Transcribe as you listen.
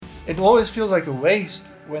it always feels like a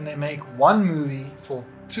waste when they make one movie for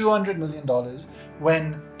 $200 million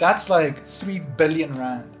when that's like 3 billion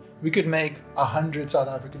rand. We could make 100 South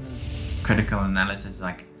African movies. Critical analysis is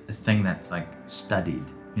like a thing that's like studied,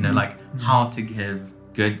 you know, like how to give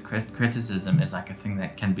good criticism is like a thing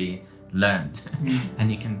that can be learned.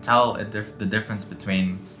 And you can tell the difference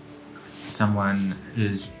between someone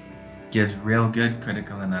who gives real good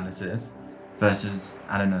critical analysis versus,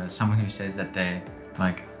 I don't know, someone who says that they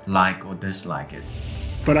like or dislike it.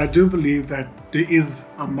 But I do believe that there is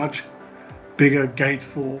a much bigger gate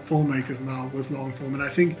for filmmakers now with long form, and I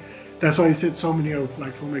think that's why you said so many of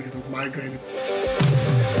like filmmakers have migrated.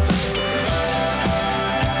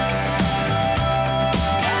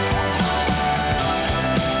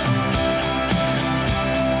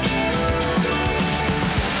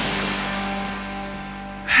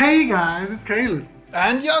 Hey guys, it's Caleb.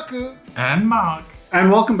 And Yaku. And Mark. And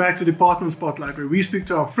welcome back to Department Spotlight, where we speak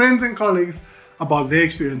to our friends and colleagues about their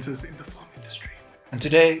experiences in the film industry. And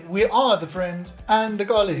today we are the friends and the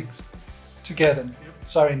colleagues together.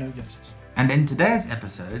 Sorry, no guests. And in today's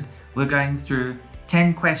episode, we're going through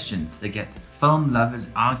 10 questions that get film lovers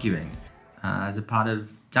arguing as a part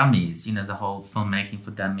of Dummies, you know, the whole filmmaking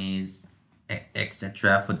for dummies,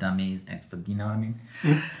 etc. for dummies, you know what I mean?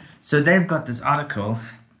 So they've got this article,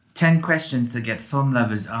 10 questions that get film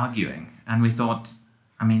lovers arguing. And we thought,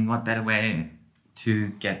 I mean, what better way to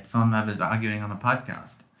get film lovers arguing on a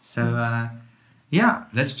podcast? So, yeah,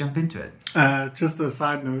 let's jump into it. Just a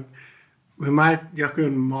side note, Yaku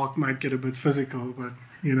and Mark might get a bit physical, but,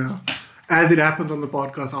 you know, as it happens on the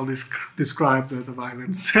podcast, I'll describe the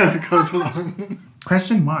violence as it goes along.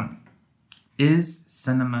 Question 1. Is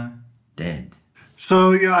cinema dead?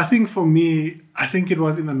 So, yeah, I think for me, I think it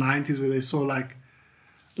was in the 90s where they saw like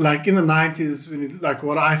in the 90s, when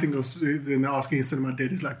what I think of when they're asking is cinema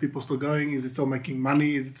dead is like people still going, is it still making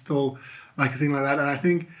money, is it still like a thing like that? And I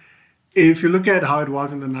think if you look at how it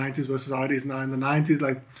was in the 90s versus how it is now, in the 90s,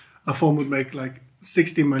 like a film would make like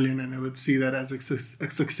 60 million and they would see that as a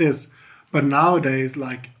success. But nowadays,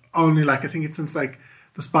 like only like I think it's since like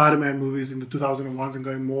the Spider-Man movies in the 2001s and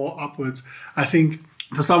going more upwards, I think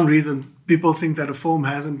for some reason people think that a film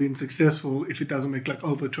hasn't been successful if it doesn't make like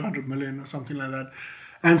over 200 million or something like that.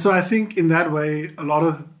 And so I think in that way, a lot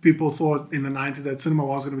of people thought in the 90s that cinema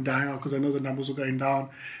was going to be dying out because I know the numbers were going down.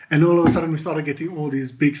 And all of a sudden we started getting all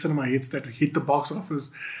these big cinema hits that hit the box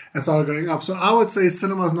office and started going up. So I would say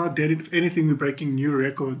cinema is not dead. If anything, we're breaking new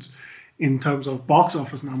records in terms of box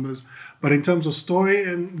office numbers. But in terms of story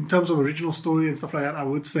and in terms of original story and stuff like that, I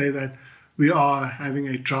would say that we are having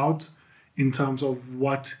a drought in terms of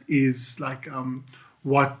what is like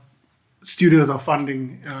what studios are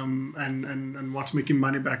funding and what's making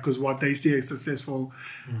money back, because what they see as successful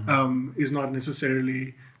is not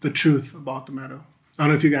necessarily the truth about the matter. I don't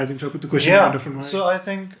know if you guys interpret the question in a different way. So I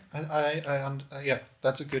think yeah,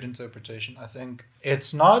 that's a good interpretation. I think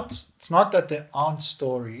it's not that there aren't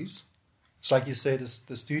stories. It's like you say, the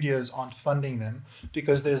studios aren't funding them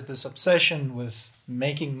because there's this obsession with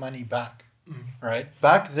making money back, right?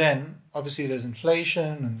 Back then, obviously there's inflation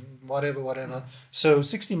and whatever. So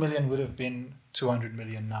 60 million would have been 200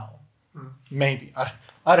 million now. Maybe.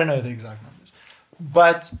 I don't know the exact numbers.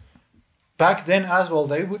 But back then as well,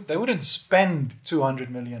 they wouldn't spend 200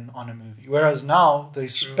 million on a movie. Whereas now they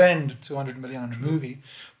spend 200 million on a movie.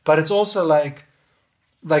 But it's also like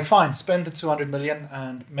fine, spend the 200 million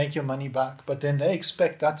and make your money back. But then they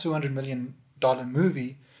expect that $200 million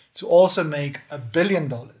movie to also make $1 billion.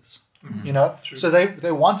 You know? True. So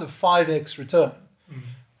they want a 5x return.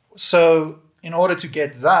 So in order to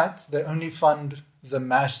get that, they only fund the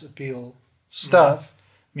mass appeal stuff,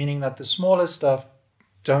 meaning that the smaller stuff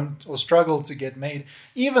don't or struggle to get made.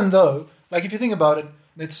 Even though, like if you think about it,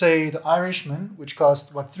 let's say The Irishman, which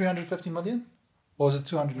cost, 350 million? Or was it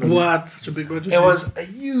 200 million? What? Such a big budget? It was a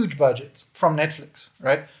huge budget from Netflix,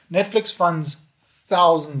 right? Netflix funds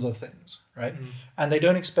thousands of things, right? And they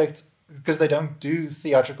don't expect, because they don't do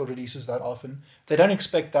theatrical releases that often, they don't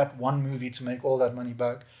expect that one movie to make all that money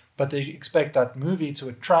back. But they expect that movie to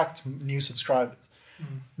attract new subscribers.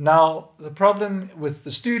 Now, the problem with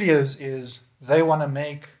the studios is they want to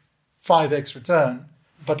make 5x return,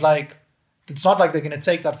 but like it's not like they're going to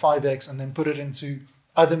take that 5x and then put it into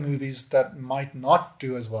other movies that might not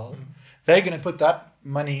do as well. They're going to put that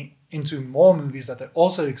money into more movies that they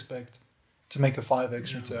also expect to make a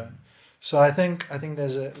 5x return. So I think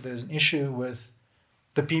there's an issue with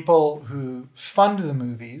the people who fund the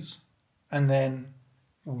movies and then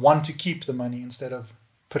want to keep the money instead of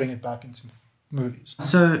putting it back into movies.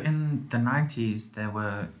 So in the 90s, there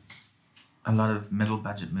were a lot of middle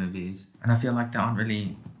budget movies, and I feel like there aren't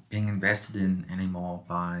really being invested in anymore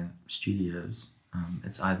by studios.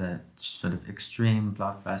 It's either sort of extreme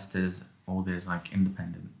blockbusters or there's like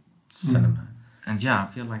independent cinema. And yeah, I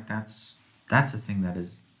feel like that's a thing that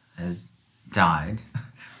has died.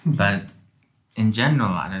 But in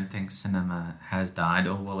general, I don't think cinema has died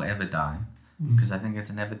or will ever die, because I think it's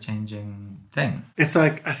an ever-changing thing. It's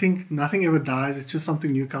like, I think nothing ever dies. It's just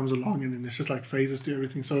something new comes along, and then there's just like phases to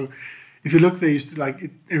everything. So if you look, they used to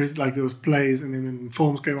like everything, like there was plays, and then when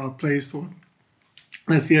films came out, plays thought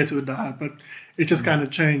and theatre would die, but it just kind of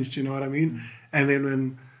changed, you know what I mean? And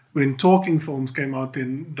then when talking films came out,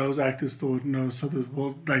 then those actors thought, no, so the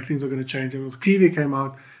world, like things are going to change. And when TV came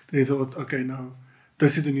out, they thought, okay, no,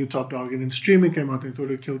 this is the new top dog. And then streaming came out, and they thought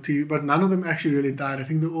it would kill TV, but none of them actually really died. I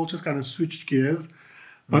think they all just kind of switched gears,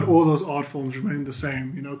 but all those art forms remained the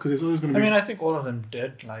same, you know, because it's always going to be... I mean, I think all of them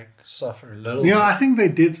did like suffer a little Yeah, bit. I think they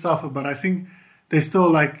did suffer, but I think they still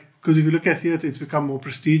like, because if you look at theatre, it's become more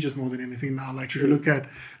prestigious more than anything now. Like if you look at,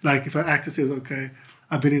 like if an actor says, okay,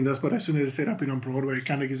 I've been in this, but as soon as they said I've been on Broadway, it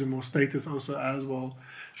kind of gives them more status also as well.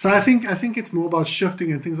 So I think it's more about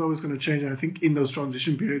shifting, and things are always going to change. And I think in those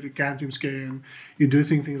transition periods, it can seem scary, and you do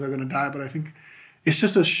think things are going to die, but I think it's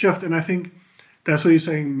just a shift. And I think that's why you're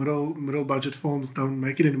saying middle budget films don't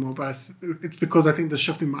make it anymore. But it's because I think the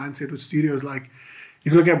shift in mindset with studios, like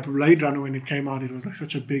if you look at Blade Runner, when it came out, it was like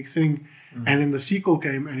such a big thing. And then the sequel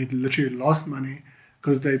came, and it literally lost money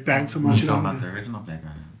because they banged so much. You're talking about the original Blade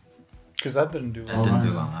Runner. Because that didn't do It well. didn't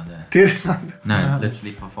do well either. Did it? No, it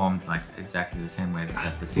literally performed like exactly the same way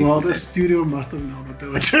that the sequel Well, the did. studio must have known what they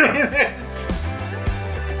were doing.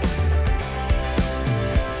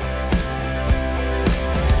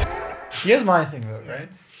 Here's my thing though, right?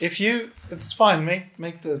 It's fine,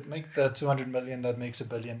 make the 200 million that makes $1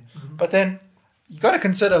 billion, but then you got to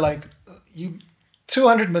consider like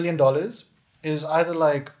 $200 million is either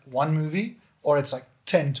like one movie or it's like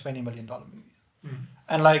 $10-20 million movies,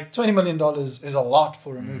 and like $20 million is a lot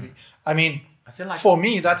for a movie. I mean, I feel like for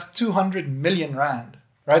me that's 200 million rand,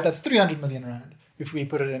 right? That's 300 million rand if we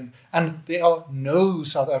put it in, and there are no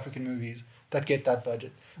South African movies that get that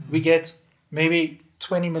budget. We get maybe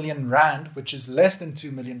 20 million rand, which is less than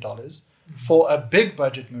 $2 million for a big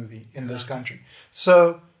budget movie in this country.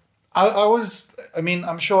 So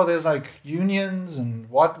I'm sure there's like unions and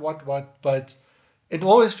what, but it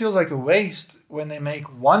always feels like a waste when they make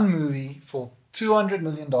one movie for $200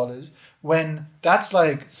 million when that's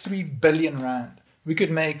like 3 billion rand. We could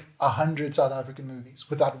make 100 South African movies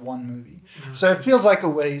with that one movie. So it feels like a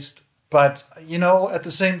waste, but you know, at the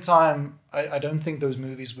same time, I don't think those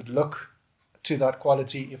movies would look to that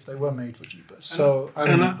quality if they were made for cheaper. So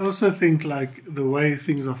I also think like the way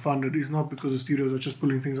things are funded is not because the studios are just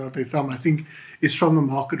pulling things out their thumb. I think it's from the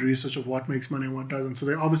market research of what makes money and what doesn't. So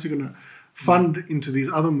they're obviously going to fund into these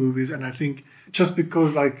other movies, and I think just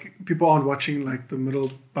because like people aren't watching like the middle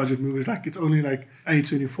budget movies, like it's only like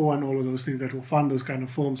A24 and all of those things that will fund those kind of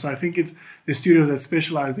films. So I think it's the studios that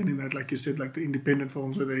specialize in that, like you said, like the independent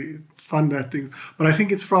films where they fund that thing. But I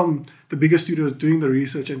think it's from the bigger studios doing the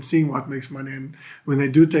research and seeing what makes money. And when they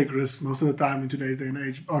do take risks, most of the time in today's day and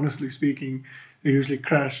age, honestly speaking, they usually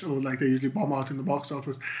crash or like they usually bomb out in the box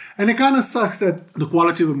office. And it kind of sucks that the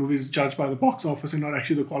quality of the movie is judged by the box office and not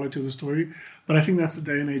actually the quality of the story. But I think that's the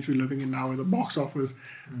day and age we're living in now, where the box office,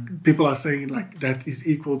 people are saying like that is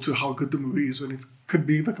equal to how good the movie is, when it could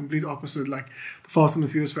be the complete opposite. Like the Fast and the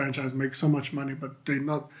Furious franchise makes so much money, but they're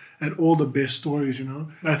not at all the best stories, you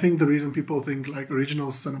know. I think the reason people think like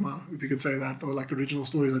original cinema, if you could say that, or like original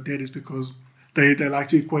stories are dead is because they like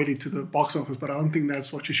to equate it to the box office, but I don't think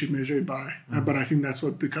that's what you should measure it by. But I think that's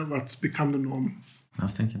what's become the norm. I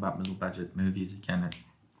was thinking about middle budget movies again,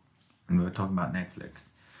 and we were talking about Netflix.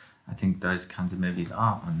 I think those kinds of movies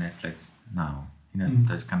are on Netflix now. You know,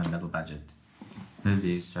 those kind of middle budget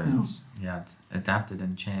movies. So it's adapted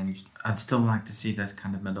and changed. I'd still like to see those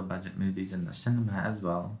kind of middle budget movies in the cinema as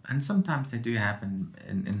well. And sometimes they do happen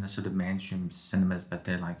in the sort of mainstream cinemas, but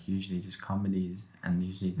they're like usually just comedies, and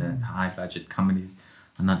usually the high budget comedies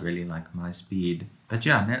are not really like my speed. But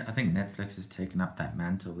yeah, I think Netflix has taken up that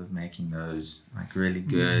mantle of making those like really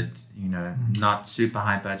good, you know, not super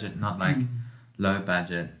high budget, not like low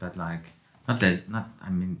budget, but like there's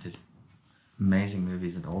amazing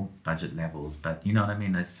movies at all budget levels, but you know what I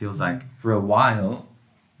mean? It feels like for a while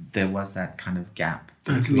there was that kind of gap.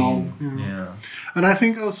 That's between- long. Yeah. And I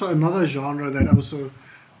think also another genre that also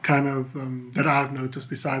kind of, that I've noticed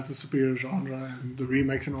besides the superhero genre and the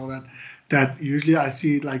remakes and all that, that usually I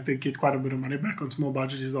see like they get quite a bit of money back on small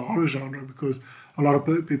budgets is the horror genre, because a lot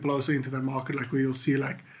of people are also into that market, like where you'll see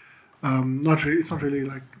like, it's not really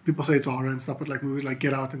like, people say it's horror and stuff, but like movies like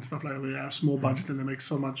Get Out and stuff like that, where they have small budgets and they make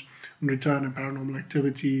so much Return and Paranormal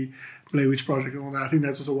Activity, Blair Witch Project and all that. I think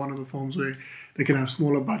that's also one of the films where they can have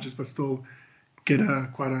smaller budgets but still get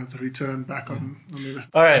quite a return back on the investment.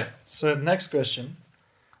 All right. So the next question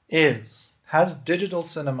is: has digital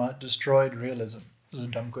cinema destroyed realism? This is a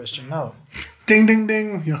dumb question. No. Ding, ding,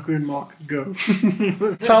 ding. Jaco and Mark, go.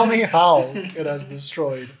 Tell me how it has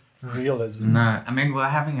destroyed realism. No, I mean, we were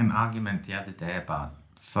having an argument the other day about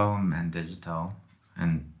film and digital,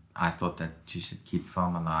 and I thought that you should keep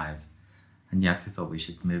film alive, and Jaco thought we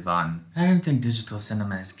should move on. I don't think digital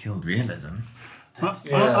cinema has killed realism.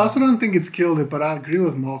 I also don't think it's killed it, but I agree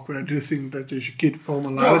with Mark where I do think that you should keep film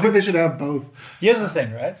alive. I think they should have both. Here's the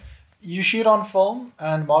thing, right? You shoot on film,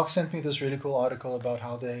 and Mark sent me this really cool article about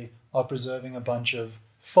how they are preserving a bunch of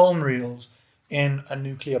film reels in a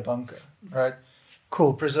nuclear bunker, right?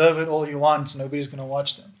 Cool, preserve it all you want, nobody's going to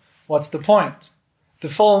watch them. What's the point? The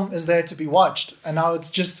film is there to be watched, and now it's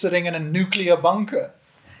just sitting in a nuclear bunker.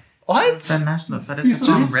 What? It's a national, but it's a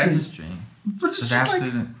film registry. But it's So just they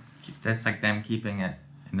have like, to, that's like them keeping it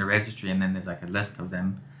in the registry, and then there's like a list of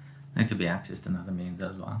them. It could be accessed in other means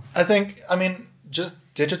as well. Just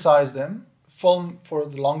digitize them. Film, for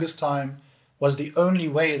the longest time, was the only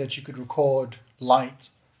way that you could record light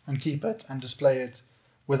and keep it and display it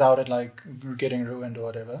without it like getting ruined or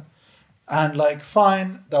whatever. And like,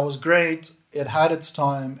 fine, that was great. It had its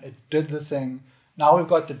time. It did the thing. Now we've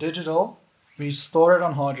got the digital. We store it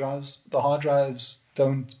on hard drives. The hard drives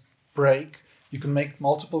don't break. You can make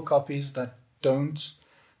multiple copies that don't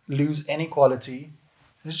lose any quality.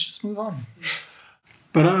 Let's just move on.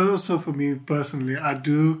 But also for me personally, I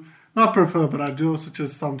do not prefer, but I do also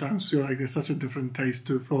just sometimes feel like there's such a different taste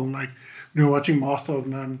to film. Like when you're watching Master of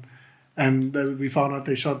None, and we found out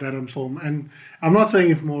they shot that on film. And I'm not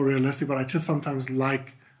saying it's more realistic, but I just sometimes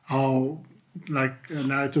like how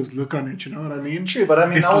narratives look on it. You know what I mean? True, but I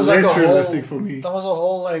mean it's that was less like a realistic whole, for me. That was a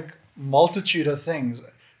whole like multitude of things.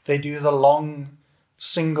 They do the long,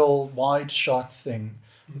 single wide shot thing.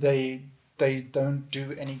 They don't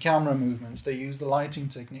do any camera movements. They use the lighting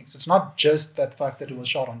techniques. It's not just that fact that it was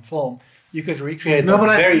shot on film. You could recreate that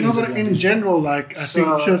very easily. But in general, like I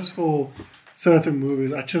think just for certain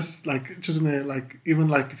movies, I just even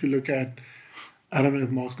like if you look at, I don't know if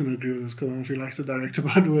Mark's going to agree with this because I don't know if he likes the director,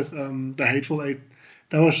 but with The Hateful Eight,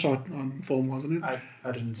 that was shot on film, wasn't it?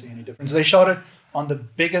 I didn't see any difference. They shot it on the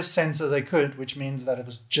biggest sensor they could, which means that it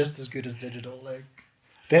was just as good as digital. Like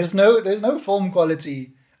there's no film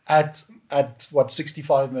quality at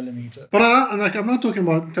 65 millimeter. But I'm not talking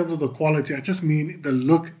about in terms of the quality. I just mean the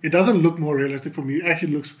look. It doesn't look more realistic for me. It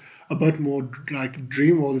actually looks a bit more like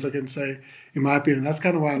dream world, if I can say, in my opinion. That's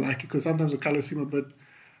kind of why I like it, because sometimes the colors seem a bit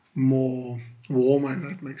more warmer, if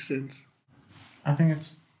that makes sense. I think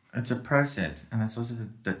it's a process, and it's also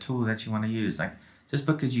the tool that you want to use. Like, just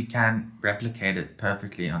because you can replicate it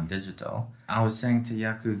perfectly on digital, I was saying to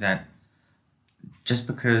Jaco that just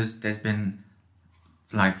because there's been,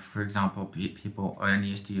 like, for example, people only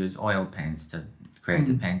used to use oil paints to create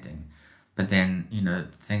a painting, but then,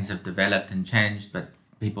 things have developed and changed, but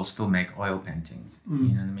people still make oil paintings. You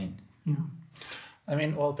know what I mean? Yeah. I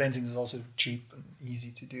mean, oil paintings is also cheap and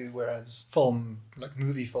easy to do, whereas film, like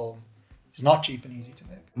movie film, is not cheap and easy to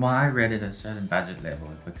make. Well, I read at a certain budget level,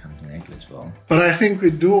 it becomes negligible. But I think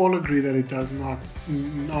we do all agree that it does not,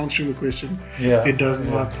 answering the question, it does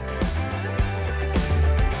not.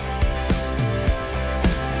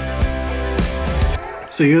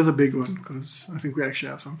 So here's a big one, because I think we actually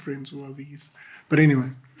have some friends who are these. But anyway,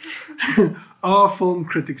 are film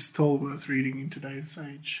critics still worth reading in today's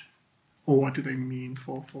age? Or what do they mean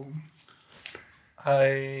for film?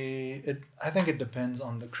 I think it depends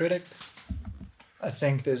on the critic. I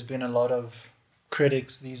think there's been a lot of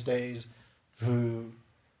critics these days who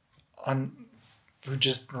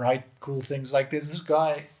just write cool things. Like there's this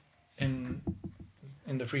guy in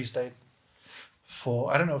the Free State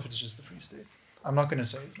I don't know if it's just the Free State. I'm not going to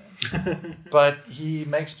say his name. But he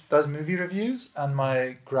does movie reviews, and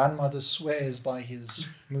my grandmother swears by his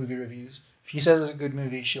movie reviews. If he says it's a good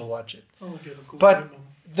movie, she'll watch it. Oh, okay, cool. But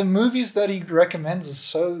the movies that he recommends are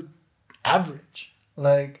so average.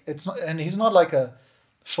 Like it's not, and he's not like a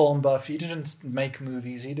film buff. He didn't make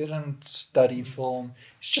movies. He didn't study film.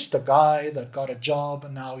 He's just a guy that got a job,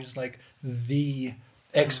 and now he's like the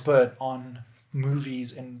expert on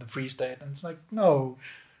movies in the Free State. And it's like, no,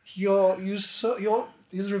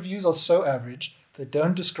 his reviews are so average. They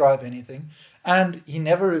don't describe anything, and he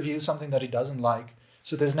never reviews something that he doesn't like.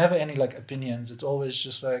 So there's never any like opinions. It's always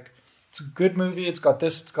just like, it's a good movie. It's got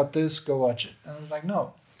this. Go watch it. And it's like,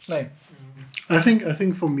 no, it's lame. I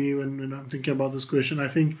think for me, when I'm thinking about this question, I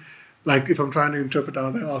think like if I'm trying to interpret how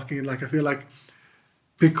they're asking it, like I feel like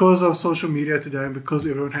because of social media today and because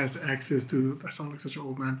everyone has access to, I sound like such an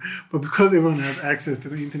old man, but because everyone has access to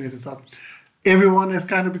the internet and stuff, everyone has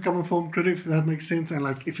kind of become a film critic, if that makes sense. And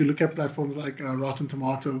like if you look at platforms like Rotten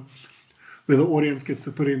Tomato, where the audience gets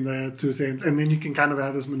to put in their 2 cents, and then you can kind of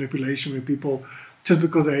have this manipulation where people, just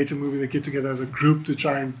because they hate a movie, they get together as a group to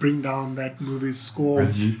try and bring down that movie's score.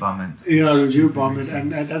 Review bomb it. Yeah, review bomb it.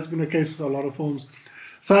 And that's been the case with a lot of films.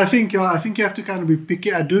 So I think you have to kind of be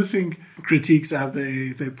picky. I do think critiques have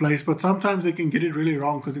their place, but sometimes they can get it really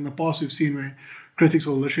wrong, because in the past we've seen where critics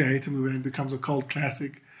will literally hate a movie and it becomes a cult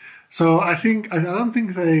classic. So I don't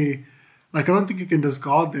think you can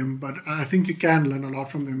discard them, but I think you can learn a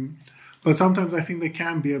lot from them. But sometimes I think they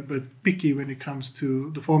can be a bit picky when it comes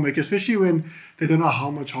to the filmmaker, especially when they don't know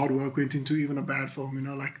how much hard work went into even a bad film,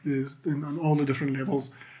 like there's on all the different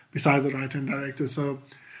levels besides the writer and director. So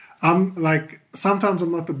sometimes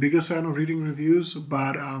I'm not the biggest fan of reading reviews,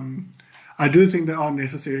 but I do think they are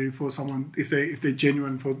necessary for someone, if they're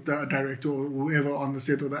genuine, for the director or whoever on the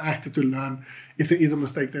set or the actor to learn if there is a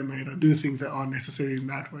mistake they made. I do think they are necessary in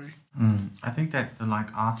that way. I think that the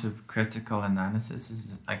art of critical analysis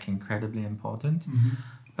is incredibly important.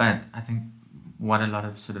 But I think what a lot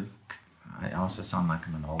of I also sound like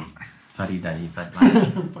I'm an old fuddy-duddy, but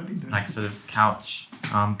couch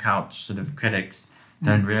critics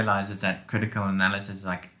don't realize is that critical analysis is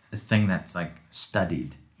a thing that's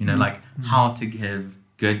studied. How to give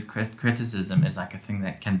good criticism is a thing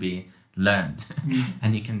that can be learned.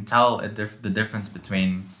 And you can tell the difference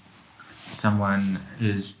between someone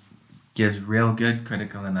who gives real good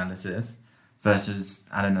critical analysis versus,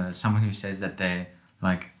 I don't know, someone who says that they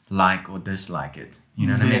like or dislike it. You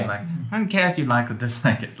know what I mean? I don't care if you like or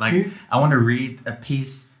dislike it. I want to read a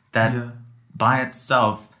piece that by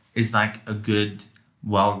itself is a good,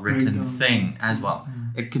 well-written thing as well.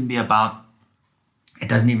 It can be about, it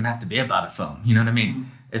doesn't even have to be about a film. You know what I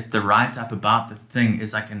mean? If the write-up about the thing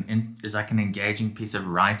is an engaging piece of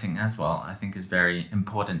writing as well, I think is very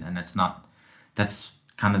important. And that's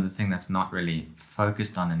kind of the thing that's not really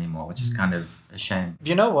focused on anymore, which is kind of a shame.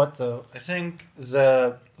 You know what, though? I think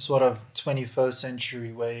the sort of 21st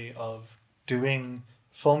century way of doing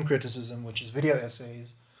film criticism, which is video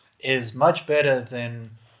essays, is much better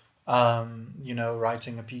than,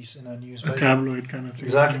 writing a piece in a newspaper. A tabloid kind of thing.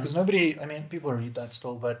 Exactly, because people read that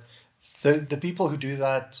still, but the people who do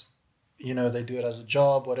that, they do it as a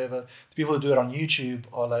job, whatever. The people who do it on YouTube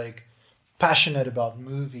are passionate about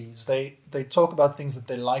movies. They talk about things that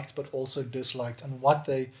they liked but also disliked, and what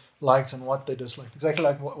they liked and what they disliked. Exactly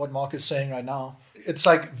like what Mark is saying right now. It's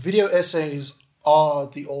video essays are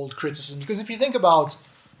the old criticism, because if you think about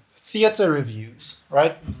theater reviews,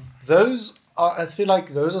 right? I feel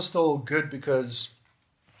like those are still good, because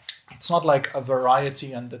it's not like a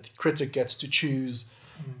variety and the critic gets to choose.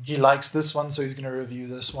 He likes this one, so he's going to review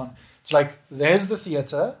this one. It's there's the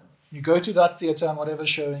theater. You go to that theater and whatever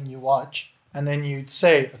showing you watch, and then you'd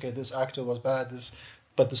say, okay, this actor was bad,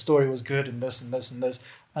 but the story was good, and this and this and this.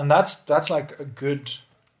 And that's a good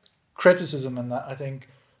criticism. And that, I think,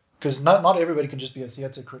 because not everybody can just be a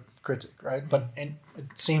theater critic, right? But it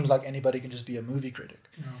seems like anybody can just be a movie critic.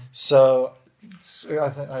 Yeah. So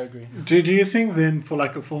I agree. Do you think then for a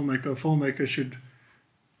filmmaker should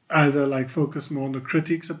either focus more on the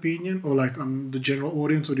critic's opinion or on the general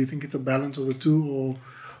audience, or do you think it's a balance of the two? Or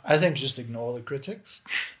I think just ignore the critics.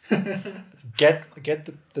 Get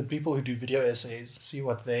the people who do video essays, see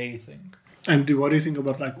what they think. And what do you think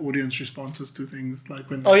about audience responses to things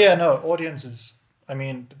when? Audience is.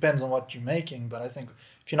 Depends on what you're making, but I think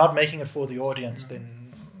if you're not making it for the audience,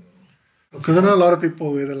 then. Because I know a lot of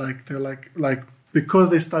people where they're because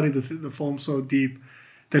they study the film so deep,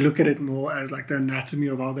 they look at it more as the anatomy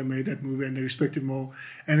of how they made that movie, and they respect it more,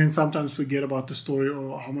 and then sometimes forget about the story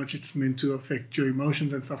or how much it's meant to affect your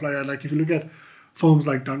emotions and stuff like that. If you look at films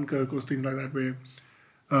like Dunkirk or things like that, where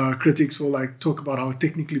critics will talk about how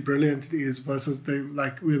technically brilliant it is, versus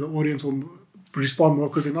where the audience will respond more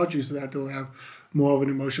because they're not used to that. They'll have more of an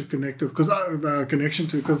emotional connection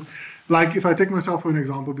to it. Because if I take myself for an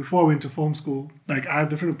example, before I went to film school, I have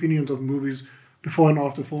different opinions of movies before and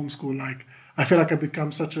after film school. I feel like I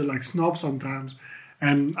become such a snob sometimes,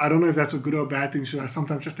 and I don't know if that's a good or bad thing. Should I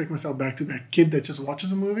sometimes just take myself back to that kid that just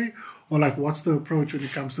watches a movie, or what's the approach when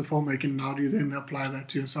it comes to filmmaking? How do you then apply that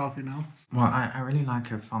to yourself? Well, I really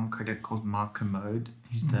like a film critic called Mark Kermode.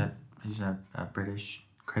 He's a British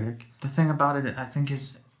critic. The thing about it, I think,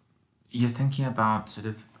 is you're thinking about sort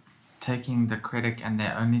of taking the critic and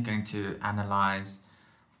they're only going to analyze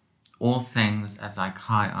all things as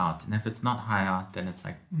high art, and if it's not high art, then it's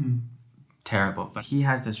terrible. But he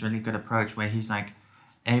has this really good approach where he's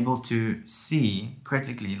able to see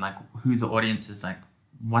critically who the audience is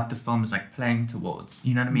what the film is like playing towards,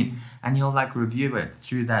 you know what I mean? And you'll like review it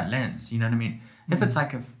through that lens, you know what I mean? If it's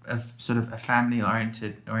like a sort of a family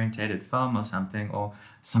orientated film or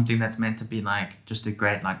something that's meant to be like just a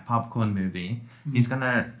great like popcorn movie, he's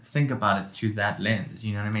gonna think about it through that lens,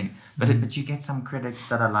 you know what I mean? But you get some critics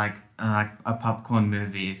that are like a popcorn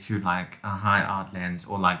movie through like a high art lens,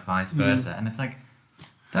 or like vice versa, and it's like,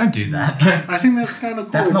 don't do that. I think that's kind of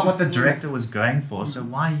cool. That's not what the director was going for. So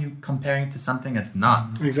why are you comparing it to something that's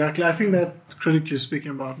not? Exactly. I think that critic you're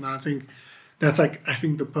speaking about now, I think that's like, I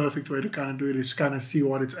think the perfect way to kind of do it is kind of see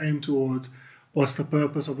what it's aimed towards. What's the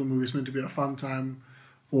purpose of the movie? It's meant to be a fun time,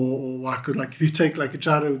 or what? Because like if you take like you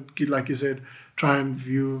try to get, like you said, try and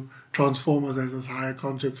view Transformers as this higher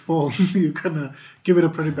concept film, you're gonna give it a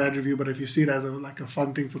pretty bad review. But if you see it as a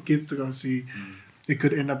fun thing for kids to go see, it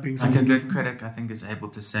could end up being something. Like a good critic, I think, is able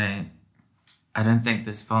to say, I don't think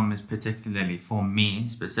this film is particularly for me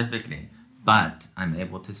specifically, but I'm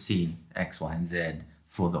able to see X, Y, and Z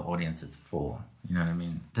for the audience it's for. You know what I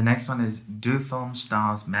mean? The next one is, do film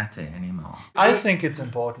stars matter anymore? I think it's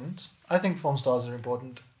important. I think film stars are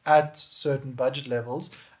important at certain budget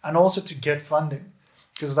levels, and also to get funding.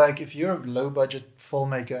 Because like if you're a low budget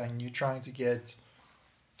filmmaker and you're trying to get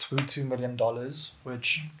 $2 million,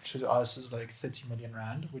 which to us is like 30 million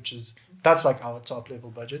rand, that's like our top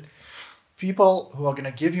level budget. People who are going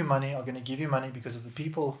to give you money are going to give you money because of the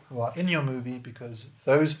people who are in your movie, because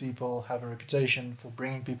those people have a reputation for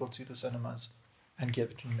bringing people to the cinemas and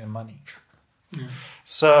getting them money. Yeah.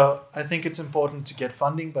 So I think it's important to get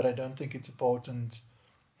funding, but I don't think it's important.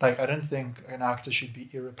 Like, I don't think an actor should be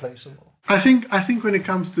irreplaceable. I think when it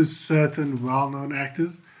comes to certain well-known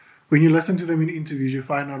actors, when you listen to them in interviews, you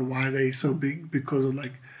find out why they're so big, because of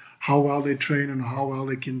like how well they train and how well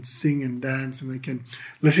they can sing and dance, and they can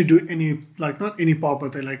literally do any, like not any part,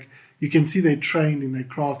 but they like, you can see they're trained in their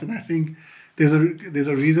craft. And I think there's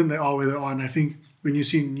a reason they are where they are. And I think when you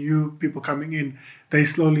see new people coming in, they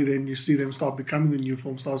slowly, then you see them start becoming the new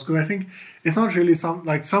film stars. Because I think it's not really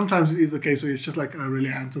sometimes it is the case where it's just like a really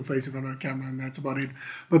handsome face in front of a camera and that's about it.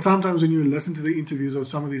 But sometimes when you listen to the interviews of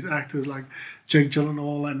some of these actors like Jake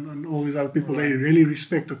Gyllenhaal and all these other people, they really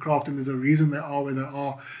respect the craft, and there's a reason they are where they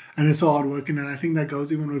are, and they're so hardworking. And I think that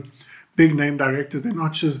goes even with big name directors. They're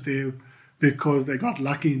not just there because they got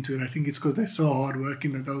lucky into it. I think it's because they're so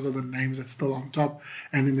hardworking that those are the names that's still on top.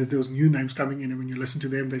 And then there's those new names coming in, and when you listen to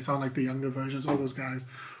them, they sound like the younger versions of those guys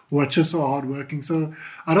who are just so hardworking. So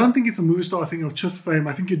I don't think it's a movie star thing of just fame.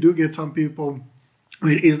 I think you do get some people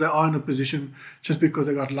where it is they are in a position just because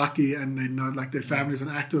they got lucky and they know like their family's an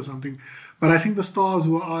actor or something. But I think the stars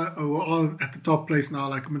who are at the top place now,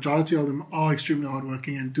 like a majority of them are extremely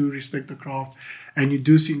hardworking and do respect the craft. And you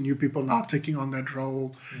do see new people now taking on that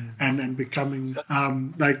role and becoming,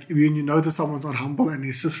 like when you notice someone's not humble and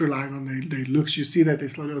he's just relying on their looks, you see that they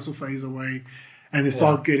slowly also phase away and they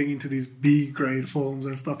start getting into these B-grade films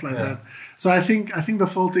and stuff like that. So I think the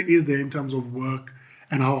filter is there in terms of work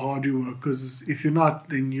and how hard you work, because if you're not,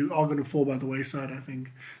 then you are going to fall by the wayside, I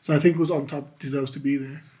think. So I think who's on top deserves to be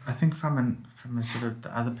there. I think from a sort of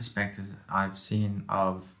the other perspectives I've seen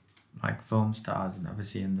of like film stars, and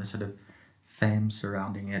obviously in the sort of fame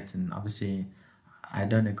surrounding it, and obviously I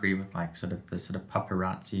don't agree with like sort of the sort of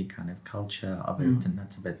paparazzi kind of culture of it, and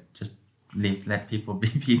that's a bit just let people be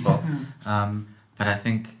people. But I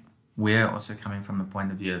think we're also coming from a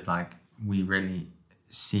point of view of like, we really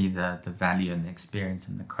see the value and the experience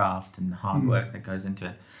and the craft and the hard work that goes into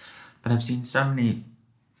it. But I've seen so many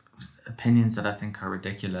opinions that I think are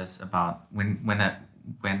ridiculous about when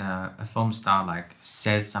a film star like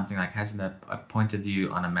says something, like has a point of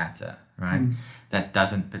view on a matter, right, that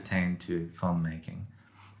doesn't pertain to filmmaking.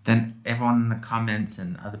 Then everyone in the comments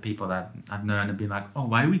and other people that I've known would be like, oh,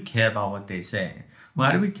 why do we care about what they say?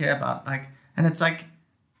 Why do we care about like, and it's like,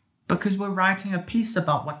 because we're writing a piece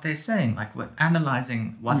about what they're saying, like we're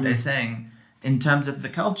analyzing what they're saying in terms of the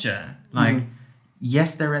culture. Like,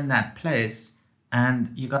 yes, they're in that place,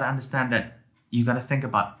 and you got to understand that you got to think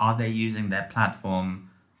about, are they using their platform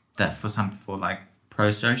that for like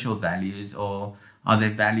pro-social values, or are their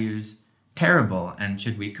values terrible and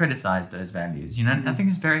should we criticize those values? You know, I think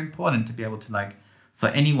it's very important to be able to like, for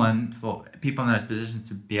people in those positions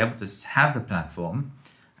to be able to have a platform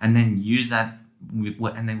and then use that,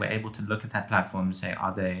 and then we're able to look at that platform and say,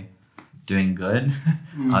 are they doing good?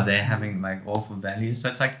 Are they having like awful values? So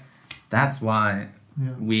it's like, that's why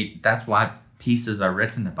pieces are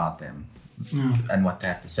written about them and what they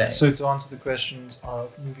have to say. So to answer the questions, are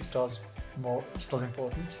movie stars still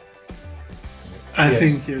important? I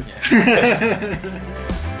think yes.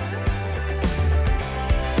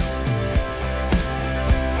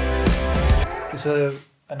 So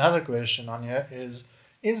another question on here is,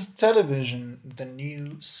 Is television the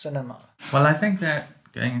new cinema? Well, I think that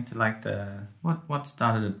going into like the what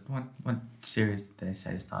started it, what series did they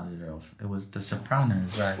say started it off? It was The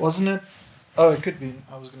Sopranos, right? Wasn't it? Oh, it could be.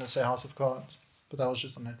 I was going to say House of Cards, but that was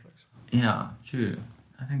just on Netflix. Yeah, true.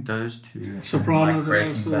 I think those two. Sopranos and like and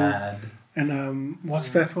also- Breaking Bad. And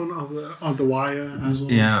what's that one of the Wire as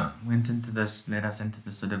well? Yeah, led us into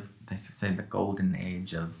the sort of, they say, the golden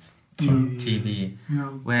age of TV, Yeah.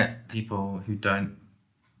 where people who don't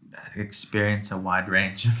experience a wide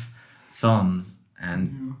range of films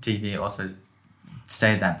and TV also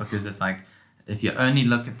say that, because it's like, if you only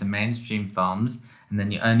look at the mainstream films and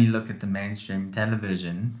then you only look at the mainstream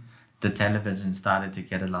television, the television started to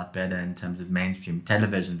get a lot better in terms of mainstream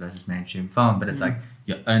television versus mainstream film. But it's like,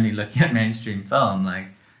 you're only looking at mainstream film, like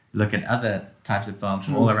look at other types of films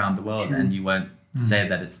from all around the world, and you won't say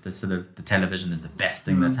that it's the sort of the television is the best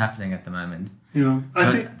thing that's happening at the moment. Yeah.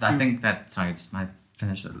 I think that, sorry, just my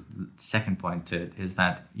finish the second point to it is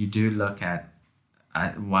that you do look at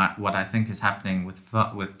what I think is happening with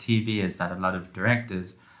TV is that a lot of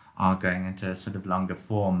directors are going into a sort of longer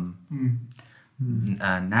form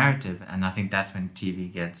narrative, and I think that's when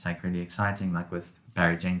TV gets like really exciting, like with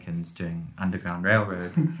Barry Jenkins doing Underground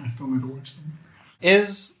Railroad. I still need to watch them.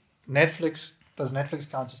 Does Netflix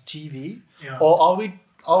count as TV? Yeah. Or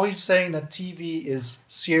are we saying that TV is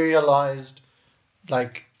serialized,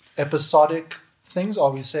 like episodic things? Or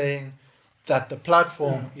are we saying that the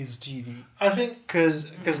platform is TV? I think Because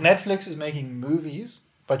Netflix is making movies,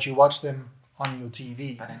 but you watch them on your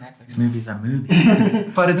TV. But Netflix movies are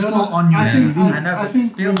movies. But it's No, still no, on your I think- TV. I know, I but think-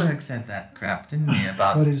 Spielberg said that crap, didn't he?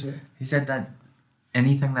 About What is it? He said that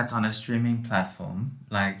anything that's on a streaming platform,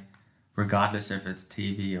 like regardless if it's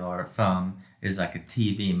TV or a film, is like a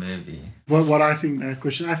TV movie. what I think that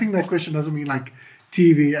question doesn't mean like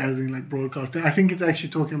TV as in like broadcasting. I think it's actually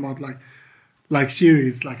talking about like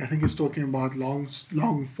series. Like I think it's talking about long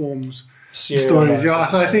forms stories. Yeah.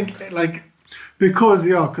 So I think like because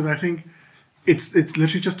I think it's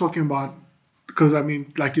literally just talking about, because I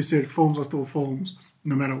mean, like you said, films are still films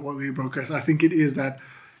no matter what we broadcast. I think it is that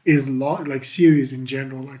is long, like series in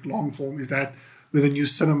general, like long form, is that with a new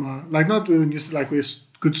cinema, like not with a new, like where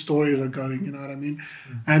good stories are going, you know what I mean?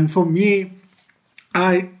 And for me,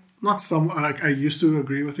 I used to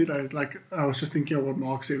agree with it. I was just thinking of what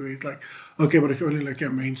Mark said, where it's like, okay, but if you only look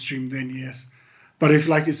at mainstream, then yes. But if,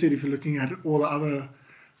 like you said, if you're looking at all the other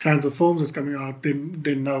kinds of films that's coming out, then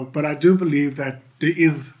no. But I do believe that there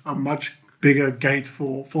is a much bigger gate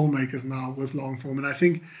for filmmakers now with long form, and I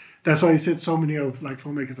think that's why you said so many of like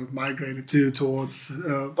filmmakers have migrated towards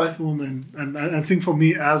film, and I think for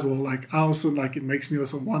me as well, like I also like it makes me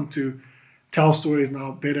also want to tell stories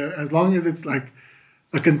now better, as long as it's like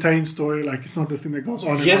a contained story, like it's not this thing that goes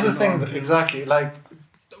on. Here's the and thing, on and on. exactly. Like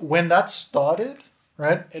when that started,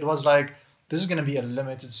 right? It was like, this is going to be a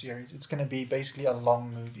limited series. It's going to be basically a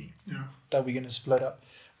long movie Yeah. that we're going to split up.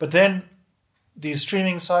 But then these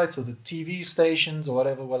streaming sites or the TV stations or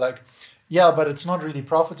whatever were like, yeah, but it's not really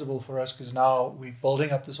profitable for us because now we're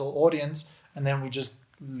building up this whole audience and then we're just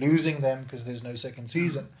losing them because there's no second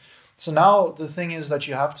season. So now the thing is that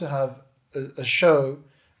you have to have a show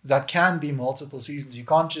that can be multiple seasons. You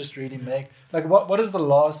can't just really make, like, what is the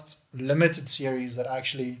last limited series that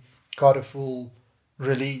actually got a full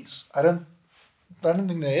release? I don't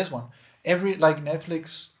think there is one. Like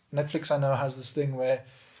Netflix I know has this thing where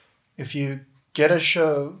if you get a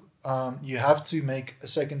show, you have to make a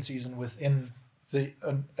second season within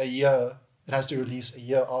a year. It has to release a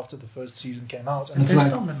year after the first season came out, and it's There's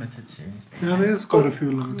like, still limited series. Yeah, there's quite a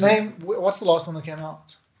few limited. what's the last one that came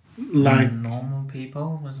out? Like Normal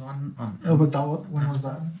People was one on. Oh, but when was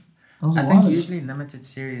that? I think usually limited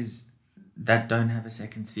series that don't have a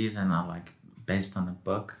second season are like based on a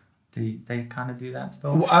book. They kind of do that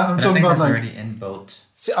still. Well, I'm But talking I think about that's like, already inbuilt.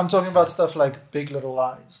 see, I'm talking about stuff like Big Little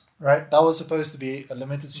Lies, right? That was supposed to be a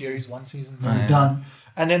limited series, one season, Oh, yeah. done,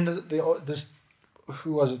 and then this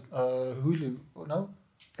who was it? Hulu? No,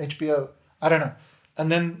 HBO. I don't know.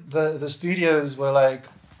 And then the studios were like,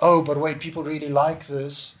 oh, but wait, people really like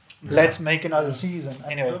this. Let's make another season.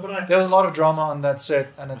 Anyway, No, but there was a lot of drama on that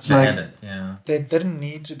set, and it's I like get it, yeah. there didn't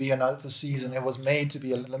need to be another season. It was made to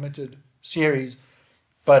be a limited series,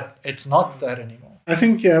 but it's not that anymore. I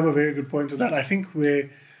think you have a very good point to that. I think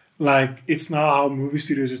we're like, it's now how movie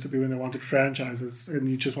studios used to be when they wanted franchises and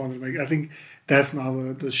you just wanted to make. I think that's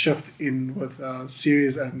now the shift in with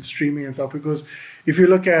series and streaming and stuff. Because if you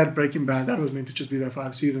look at Breaking Bad, that was meant to just be their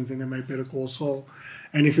 5 seasons, and they made Better Call Saul.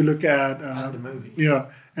 And if you look at And the movie. yeah,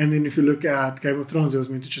 and then if you look at Game of Thrones, it was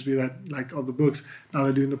meant to just be that like of the books. Now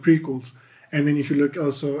they're doing the prequels. And then if you look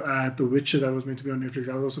also at The Witcher that was meant to be on Netflix,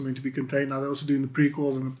 that was also meant to be contained. Now they're also doing the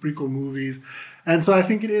prequels and the prequel movies. And so I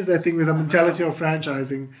think it is that thing where the mentality of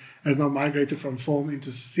franchising has now migrated from film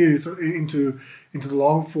into series, into the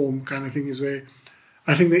long form kind of thing, is where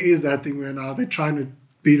I think there is that thing where now they're trying to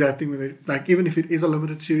be that thing where they, like, even if it is a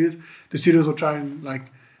limited series, the studios will try and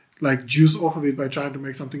like juice off of it by trying to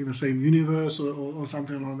make something in the same universe or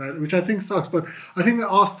something along that, which I think sucks. But I think there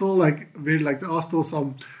are still there are still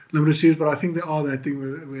some limited series, but I think there are that thing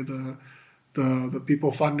where the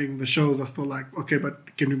people funding the shows are still like, okay,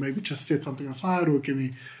 but can we maybe just set something aside, or can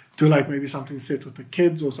we do like maybe something set with the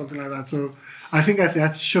kids or something like that? So I think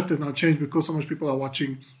that shift has now changed because so much people are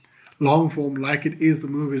watching long form like it is the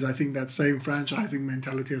movies. I think that same franchising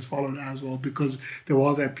mentality has followed as well, because there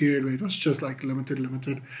was that period where it was just like limited,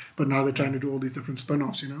 but now they're trying to do all these different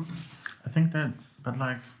spin-offs, you know? I think that, but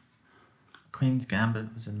like Queen's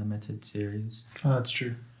Gambit was a limited series. Oh, that's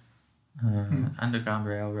true. Underground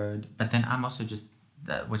Railroad. But then I'm also just,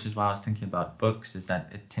 which is why I was thinking about books, is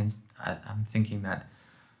that I'm thinking that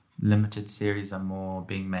limited series are more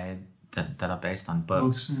being made that are based on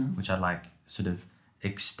books, which are like sort of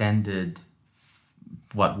extended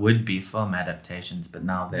what would be film adaptations, but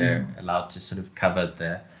now they're allowed to sort of cover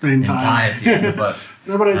the entirety of the book.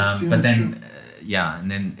 No, but it's, but then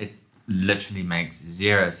and then it literally makes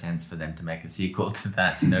zero sense for them to make a sequel to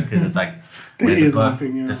that, you know, because it's like where the book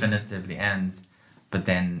definitively ends, but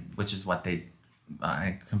then, which is what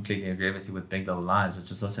I completely agree with you with Big Little Lies, which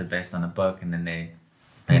is also based on a book, and then they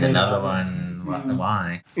made another one.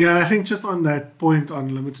 Why? Yeah, and I think just on that point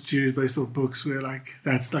on limited series based on books, where like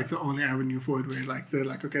that's like the only avenue for it, where like they're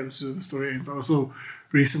like, okay, this is where the story ends. I also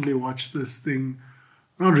recently watched this thing,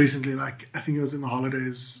 not recently, like I think it was in the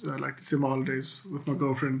holidays, like December holidays with my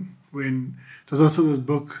girlfriend, when there was also this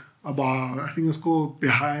book about, I think it was called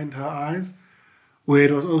Behind Her Eyes, where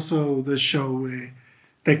it was also this show where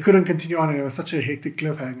they couldn't continue on, and it was such a hectic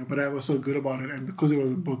cliffhanger, but I was so good about it, and because it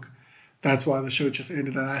was a book, that's why the show just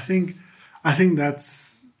ended. And I think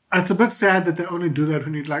it's a bit sad that they only do that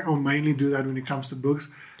when or mainly do that when it comes to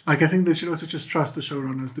books. Like, I think they should also just trust the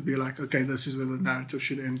showrunners to be like, okay, this is where the narrative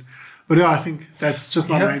should end. But yeah, I think that's just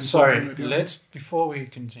my main. Sorry, before we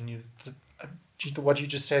continue, what you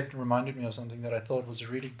just said reminded me of something that I thought was a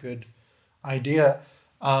really good idea.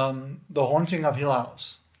 The Haunting of Hill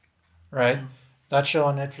House, right? Yeah. That show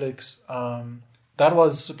on Netflix, that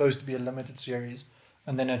was supposed to be a limited series.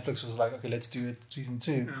 And then Netflix was like, okay, let's do it season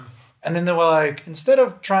 2. Yeah. And then they were like, instead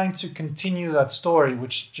of trying to continue that story,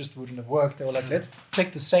 which just wouldn't have worked, they were like, let's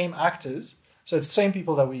take the same actors. So it's the same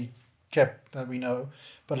people that we know,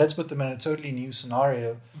 but let's put them in a totally new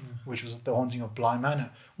scenario, which was The Haunting of Bly Manor,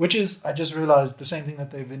 which is, I just realized, the same thing that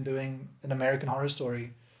they've been doing in American Horror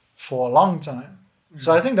Story for a long time.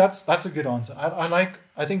 So I think that's a good answer.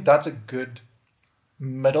 I think that's a good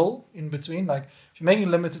middle in between. Like, if you're making a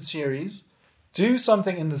limited series, do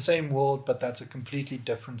something in the same world, but that's a completely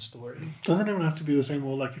different story. Doesn't even have to be the same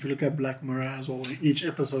world. Like if you look at Black Mirror as well, each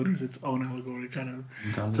episode is its own allegory kind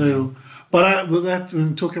of tale. But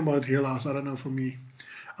when talking about Hill House, I don't know, for me,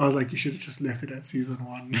 I was like, you should have just left it at season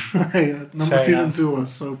 1. Season 2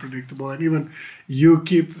 was so predictable. And even you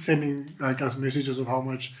keep sending like us messages of how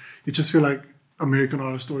much you just feel like American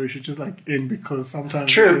Horror Story should just like end, because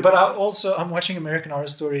sometimes... True, but I'm watching American Horror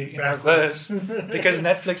Story in reverse because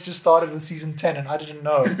Netflix just started with season 10 and I didn't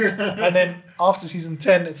know. And then after season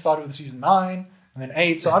 10, it started with season 9 and then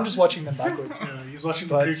 8. So I'm just watching them backwards. Yeah, he's watching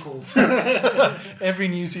the prequels. Every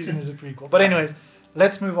new season is a prequel. But anyways,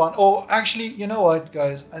 let's move on. Oh, actually, you know what,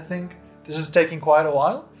 guys? I think this is taking quite a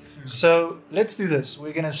while. So let's do this.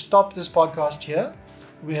 We're going to stop this podcast here,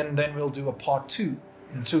 and then we'll do a part 2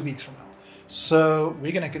 in 2 weeks from now. So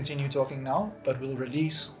we're going to continue talking now, but we'll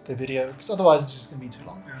release the video because otherwise it's just going to be too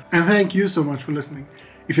long. And thank you so much for listening.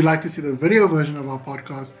 If you'd like to see the video version of our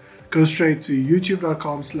podcast, go straight to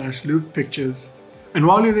youtube.com/loopictures. And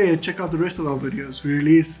while you're there, check out the rest of our videos. We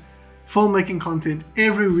release filmmaking content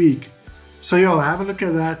every week. So have a look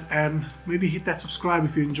at that and maybe hit that subscribe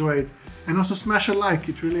if you enjoy it. And also smash a like,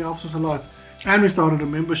 it really helps us a lot. And we started a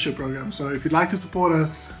membership program, so if you'd like to support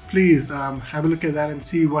us, please have a look at that and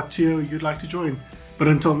see what tier you'd like to join. But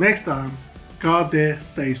until next time, go out there,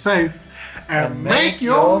 stay safe, and make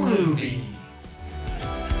your movie.